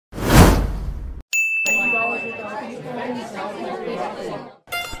Hello,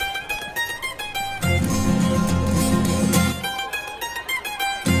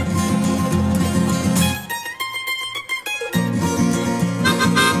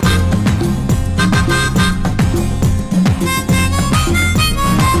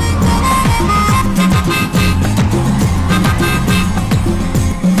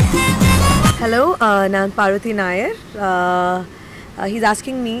 I'm Parvatii Nair. He's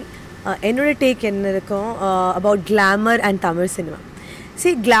asking me என்னோட take என்ன இருக்கும் about glamour and Tamil cinema.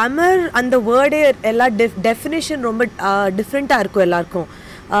 See, glamour அந்த வேர்டே எல்லா டெஃபினேஷன் ரொம்ப டிஃப்ரெண்ட்டாக இருக்கும் எல்லாருக்கும்.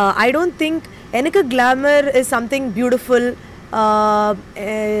 I don't think எனக்கு glamour is something beautiful,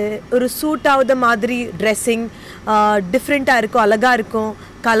 ஒரு சூட் ஆகுத மாதிரி ட்ரெஸ்ஸிங் டிஃப்ரெண்ட்டாக இருக்கும், அழகாக இருக்கும்,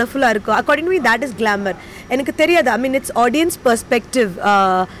 கலர்ஃபுல்லாக இருக்கும். According to me that is glamour. எனக்கு தெரியாது, ஐ mean it's audience perspective.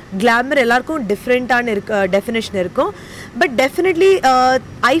 Glamour எல்லாருக்கும் டிஃப்ரெண்ட்டான டெஃபினேஷன் இருக்கும். But definitely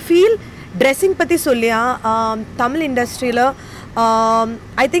I feel dressing பற்றி சொல்லியா தமிழ் இண்டஸ்ட்ரியில்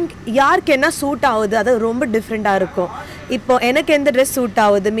ஐ திங்க் யாருக்கு என்ன சூட் ஆகுது அது ரொம்ப டிஃப்ரெண்ட்டாக இருக்கும். இப்போ எனக்கு எந்த ட்ரெஸ் சூட்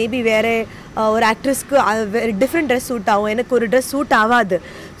ஆகுது, மேபி வேறு ஒரு ஆக்ட்ரஸ்க்கு வேறு டிஃப்ரெண்ட் ட்ரெஸ் சூட் ஆகும், எனக்கு ஒரு ட்ரெஸ் சூட் ஆகாது.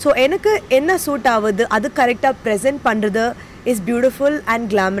 ஸோ எனக்கு என்ன சூட் ஆகுது அது கரெக்டாக ப்ரெசென்ட் பண்ணுறது is beautiful and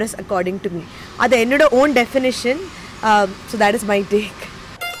glamorous according to me. That's my own definition. So that is my take.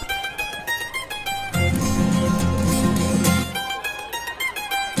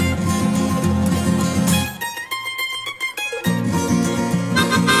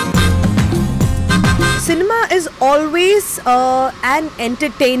 Cinema is always an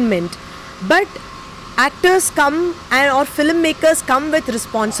entertainment, but actors come or filmmakers come with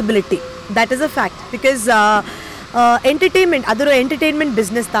responsibility. That is a fact, because entertainment, other entertainment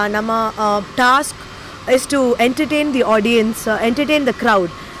business tha nama task is to entertain the audience, entertain the crowd.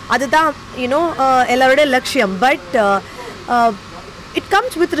 Adha ellaroda laksham. But it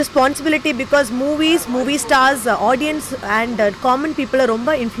comes with responsibility, because movie stars, audience and common people are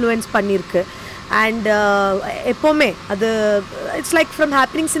romba influence pannirukku. And epome adu it's like from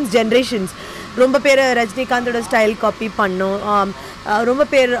happening since generations. Romba per Rajnikanthoda style copy pannom,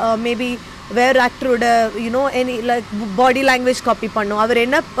 romba per maybe வேறு ஆக்டரோட any like body language copy பண்ணும், அவர்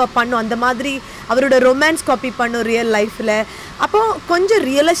என்ன பண்ணும் அந்த மாதிரி அவரோட romance copy பண்ணும் real லைஃப்பில். அப்போது கொஞ்சம்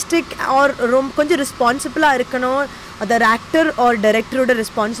ரியலிஸ்டிக் ஆர் கொஞ்சம் ரெஸ்பான்சிபிளாக இருக்கணும் other actor R டைரக்டரோட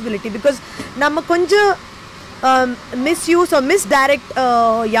responsibility. Because நம்ம கொஞ்சம் misuse R misdirect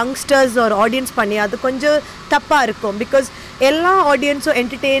youngsters are audience பண்ணி அது கொஞ்சம் தப்பாக இருக்கும். பிகாஸ் எல்லா ஆடியன்ஸும்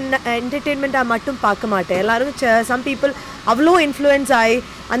என்டர்டெயின்மெண்ட்டாக மட்டும் பார்க்க மாட்டேன். எல்லோரும் சம் பீப்புள் அவ்வளோ இன்ஃப்ளூயன்ஸ் ஆகி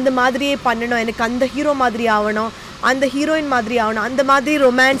அந்த மாதிரியே பண்ணணும், எனக்கு அந்த ஹீரோ மாதிரி ஆகணும், அந்த ஹீரோயின் மாதிரி ஆகணும், அந்த மாதிரி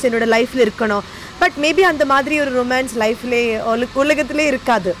ரொமான்ஸ் என்னோடய லைஃப்பில் இருக்கணும். பட் மேபி அந்த மாதிரி ஒரு ரொமான்ஸ் லைஃப்லே உலகத்திலே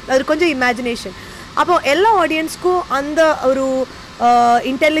இருக்காது, அது கொஞ்சம் இமேஜினேஷன். அப்போது எல்லா ஆடியன்ஸ்க்கும் அந்த ஒரு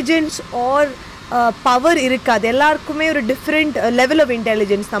இன்டெலிஜென்ஸ் ஆர் பவர் இருக்காது. எல்லாருக்குமே ஒரு டிஃப்ரெண்ட் லெவல் ஆஃப்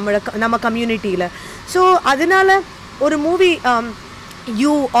இன்டெலிஜென்ஸ் நம்ம கம்யூனிட்டியில். ஸோ அதனால் ஒரு மூவி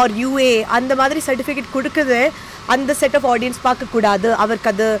யூ ஆர் யூஏ அந்த மாதிரி சர்டிஃபிகேட் கொடுக்குது, அந்த செட் ஆஃப் ஆடியன்ஸ் பார்க்கக்கூடாது, அவருக்கு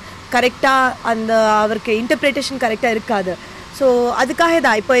அது கரெக்டாக அவருக்கு இன்டர்பிரிட்டேஷன் கரெக்டாக இருக்காது. ஸோ அதுக்காக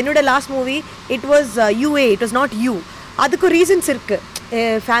தான் இப்போ என்னோடய last movie it was UA, it was not you. அதுக்கு ரீசன்ஸ் இருக்குது,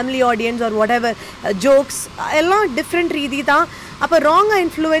 family audience R what ever, jokes எல்லாம் டிஃப்ரெண்ட் ரீதி தான். அப்போ ராங்காக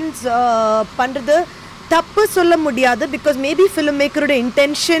இன்ஃப்ளூயன்ஸ் பண்ணுறது தப்பு சொல்ல முடியாது. பிகாஸ் மேபி ஃபிலிம் மேக்கரோட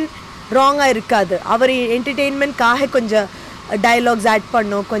இன்டென்ஷன் ராங்காக இருக்காது, அவர் என்டர்டெயின்மெண்ட்காக கொஞ்சம் டைலாக்ஸ் ஆட்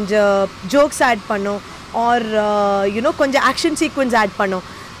பண்ணும், கொஞ்சம் ஜோக்ஸ் ஆட் பண்ணும், ஆர் கொஞ்சம் ஆக்ஷன் சீக்வன்ஸ் ஆட் பண்ணும்.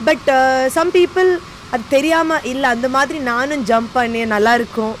 பட் சம் பீப்புள் அது தெரியாமல் இல்லை அந்த மாதிரி நானும் ஜம்ப் பண்ணி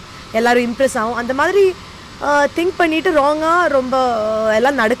நல்லாயிருக்கும், எல்லோரும் இம்ப்ரெஸ் ஆகும், அந்த மாதிரி திங்க் பண்ணிவிட்டு ராங்காக ரொம்ப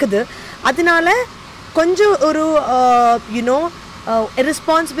எல்லாம் நடக்குது. அதனால கொஞ்சம் ஒரு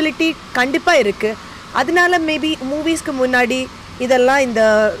ரெஸ்பான்சிபிலிட்டி கண்டிப்பாக இருக்குது. அதனால மேபி மூவிஸ்க்கு முன்னாடி இதெல்லாம்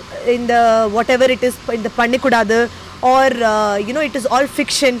இந்த வாட் எவர் இட் இஸ் இந்த பண்ணிக்கூடாது, R it is all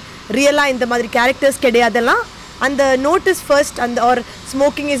fiction, ரியலாக இந்த மாதிரி கேரக்டர்ஸ் கிடையாதெல்லாம் அந்த நோட்டீஸ் ஃபர்ஸ்ட், அந்த R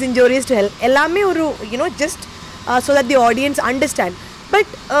smoking is injurious to health எல்லாமே ஒரு just so that the audience understand.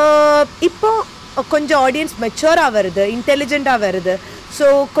 But இப்போ கொஞ்சம் ஆடியன்ஸ் மெச்சூராக வருது, இன்டெலிஜென்ட்டாக வருது. ஸோ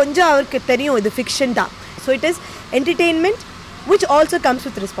கொஞ்சம் அவருக்கு தெரியும் இது ஃபிக்ஷன் தான். So it is entertainment which also comes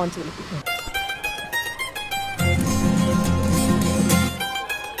with responsibility.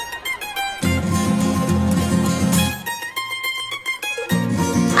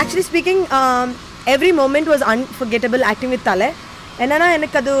 Actually speaking, every moment was unforgettable acting with Tale. என்னன்னா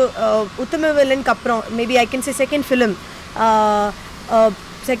எனக்கு அது உத்தம வில்லனுக்கு அப்புறம் maybe I can say second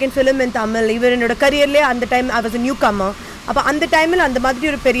film in Tamil. இவர் என்னோட கரியர்லேயே அந்த time I was a new comer. அப்போ அந்த டைமில் அந்த மாதிரி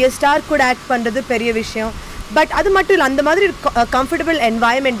ஒரு பெரிய ஸ்டார் கூட ஆக்ட் பண்ணுறது பெரிய விஷயம். பட் அது மட்டும் இல்லை, அந்த மாதிரி ஒரு கம்ஃபர்டபுள்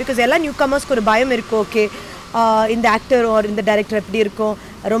என்வாயன்மெண்ட், பிகாஸ் எல்லா நியூ கமர்ஸ்க்கு ஒரு பயம் இருக்கும். ஓகே இந்த ஆக்டர் ஆர் இந்த டைரக்டர் எப்படி இருக்கும்,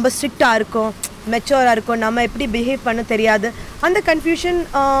 ரொம்ப ஸ்ட்ரிக்டாக இருக்கும், மெச்சூராக இருக்கும், நம்ம எப்படி பிஹேவ் பண்ண தெரியாது, அந்த கன்ஃபியூஷன்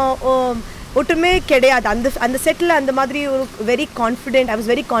ஒட்டுமே கிடையாது. அந்த செட்டில் அந்த மாதிரி ஒரு very confident, I was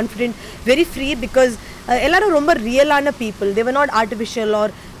very confident, very free, because எல்லாரும் ரொம்ப ரியலான people. They were not artificial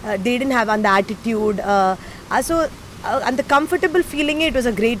R they didn't have அந்த ஆட்டிடியூட். ஸோ அந்த comfortable ஃபீலிங்கே it was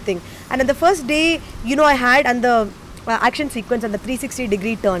a great thing. And அந்த ஃபர்ஸ்ட் டே ஐ ஹேட் அந்த action sequence, அந்த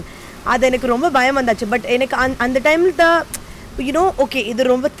 360-degree turn, அது எனக்கு ரொம்ப பயம் வந்தாச்சு. பட் எனக்கு அந்த டைமில் தான் ஓகே இது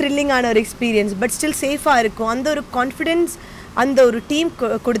ரொம்ப த்ரில்லிங்கான ஒரு எக்ஸ்பீரியன்ஸ், பட் ஸ்டில் சேஃபாக இருக்கும், அந்த ஒரு கான்ஃபிடென்ஸ் அந்த ஒரு டீம்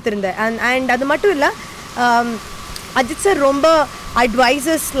கொடுத்துருந்தேன். அண்ட் அது மட்டும் இல்லை, அஜித் சார் ரொம்ப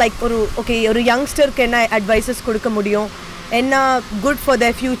அட்வைசஸ் லைக் ஒரு யங்ஸ்டருக்கு என்ன அட்வைசஸ் கொடுக்க முடியும், என்ன குட் ஃபார்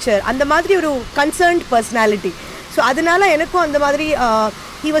தேர் ஃப்யூச்சர், அந்த மாதிரி ஒரு கன்சர்ன்ட் பர்சனாலிட்டி. ஸோ அதனால எனக்கும் அந்த மாதிரி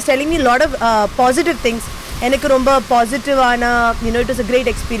he was telling me lot of positive things. எனக்கு ரொம்ப பாசிட்டிவான it was a great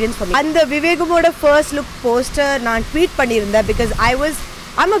experience for me. அந்த விவேகமோட ஃபர்ஸ்ட் லுக் போஸ்டர் நான் ட்வீட் பண்ணியிருந்தேன், because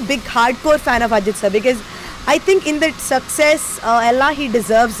I'm a big hardcore fan of Ajith sir, because I think in that success Allah, he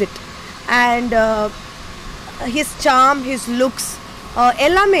deserves it. And his charm, his looks,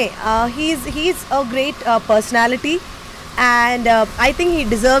 ellame, he's a great personality, and I think he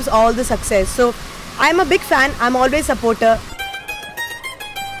deserves all the success. So I'm a big fan, I'm always a supporter.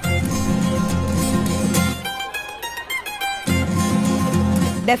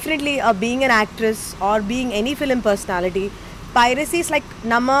 Definitely being an actress or being any film personality, piracy is like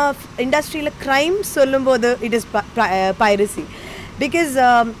nama industry la crime sollumbodhu it is piracy, because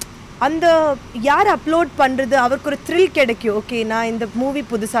அந்த யார் upload பண்ணுறது அவருக்கு ஒரு thrill கிடைக்கும். Okay நான் இந்த movie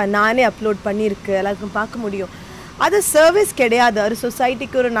புதுசாக நானே அப்லோட் பண்ணியிருக்கு, எல்லாருக்கும் பார்க்க முடியும். அது சர்வீஸ் கிடையாது, ஒரு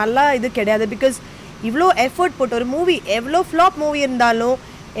சொசைட்டிக்கு ஒரு நல்ல இது கிடையாது. பிகாஸ் இவ்வளோ எஃபர்ட் போட்டு ஒரு மூவி, எவ்வளோ ஃப்ளாப் மூவி இருந்தாலும்,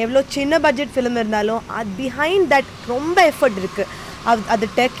 எவ்வளோ சின்ன பட்ஜெட் ஃபிலிம் இருந்தாலும், அது பிஹைண்ட் தட் ரொம்ப எஃபர்ட் இருக்குது. அது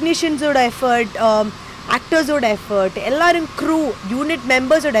டெக்னீஷியன்ஸோட எஃபர்ட், ஆக்டர்ஸோட எஃபர்ட், எல்லோரும் க்ரூ யூனிட்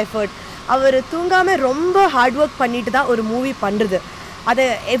மெம்பர்ஸோட எஃபர்ட். அவர் தூங்காமல் ரொம்ப ஹார்ட் ஒர்க் பண்ணிட்டு தான் ஒரு மூவி பண்ணுறது. அது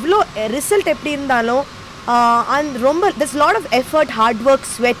எவ்வளோ ரிசல்ட் எப்படி இருந்தாலும் ரொம்ப this lot of effort, hard work,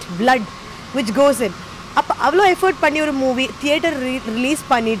 sweat, blood which கோஸ் இன். அப்போ அவ்வளோ எஃபர்ட் பண்ணி ஒரு மூவி தியேட்டர் ரிலீஸ்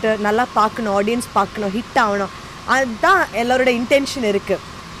பண்ணிவிட்டு நல்லா பார்க்கணும், ஆடியன்ஸ் பார்க்கணும், ஹிட் ஆகணும், அதுதான் எல்லோரோட இன்டென்ஷன் இருக்குது.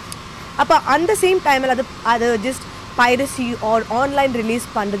 அப்போ அந்த சேம் டைமில் அது just piracy R online release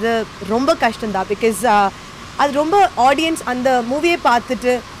பண்ணுறது ரொம்ப கஷ்டம்தான். பிகாஸ் அது ரொம்ப ஆடியன்ஸ் அந்த மூவியை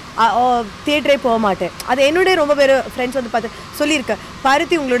பார்த்துட்டு தியேட்டரே போக மாட்டேன். அது என்னுடைய ரொம்ப பேர் ஃப்ரெண்ட்ஸ் வந்து பார்த்து சொல்லியிருக்கேன்,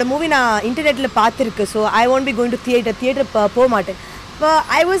 பாரதி உங்களோட மூவி நான் இன்டர்நெட்டில் பார்த்துருக்கு, so I want be going to theatre போக மாட்டேன். இப்போ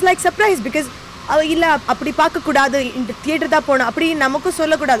I was like surprise, because இல்லை அப்படி பார்க்கக்கூடாது, இந்த தியேட்டர் தான் போகணும் அப்படி நமக்கும்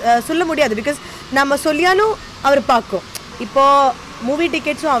சொல்ல முடியாது. பிகாஸ் நம்ம சொல்லியாலும் அவர் பார்க்கும். இப்போது மூவி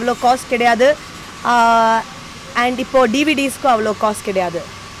டிக்கெட்ஸும் அவ்வளோ காஸ்ட் கிடையாது, அண்ட் இப்போது டிவிடிஸ்க்கும் அவ்வளோ காஸ்ட் கிடையாது.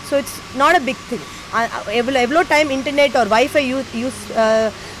 So it's not a big thing. எவ்வளோ டைம் இன்டர்நெட் ஒரு வைஃபை யூஸ்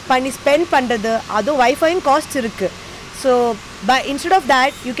பண்ணி ஸ்பெண்ட் பண்ணுறது, அதுவும் வைஃபையும் காஸ்ட் இருக்குது. So instead of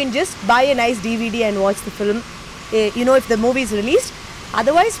that you can just buy a nice DVD and watch the film, if the movie is released.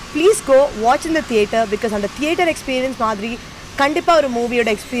 Otherwise please go watch in the theatre, because அந்த theatre experience மாதிரி கண்டிப்பாக ஒரு மூவியோட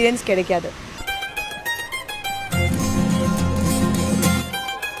experience கிடைக்காது.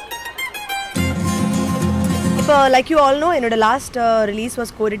 இப்போ like you all know, என்னோட last release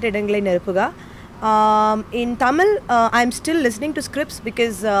was கோடிட்ட இடங்களை நெருப்புகா. In Tamil I'm still listening to scripts,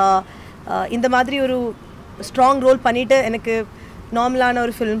 because இந்த மாதிரி ஒரு ஸ்ட்ராங் ரோல் பண்ணிவிட்டு எனக்கு நார்மலான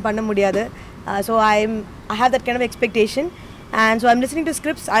ஒரு ஃபிலிம் பண்ண முடியாது. So I have that kind of expectation, and so I'm listening to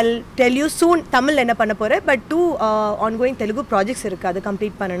scripts. I'll tell you soon Tamil என்ன பண்ண போகிறேன். பட் 2 ongoing Telugu projects இருக்குது, அது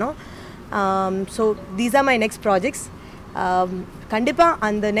கம்ப்ளீட் பண்ணணும். So these are my next projects. கண்டிப்பாக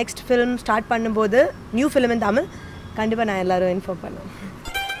அந்த நெக்ஸ்ட் ஃபிலிம் ஸ்டார்ட் பண்ணும்போது, new film in Tamil, கண்டிப்பாக நான் எல்லோரும் இன்ஃபார்ம் பண்ணுவேன்.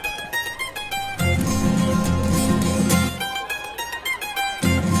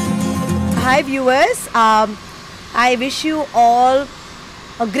 Hi viewers, I wish you all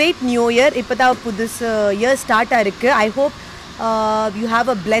a great new year. இப்போதா புதுசு year ஸ்டார்ட் ஆயிருக்கு. I hope you have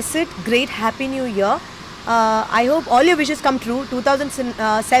a blessed, great, happy new year. I hope all your wishes come true.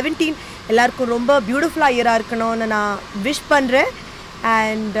 2017 எல்லாருக்கும் ரொம்ப பியூட்டிஃபுல்லாக இயராக இருக்கணும்னு நான் விஷ் பண்ணுறேன்.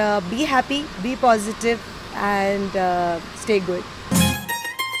 And be happy, be positive, and stay good.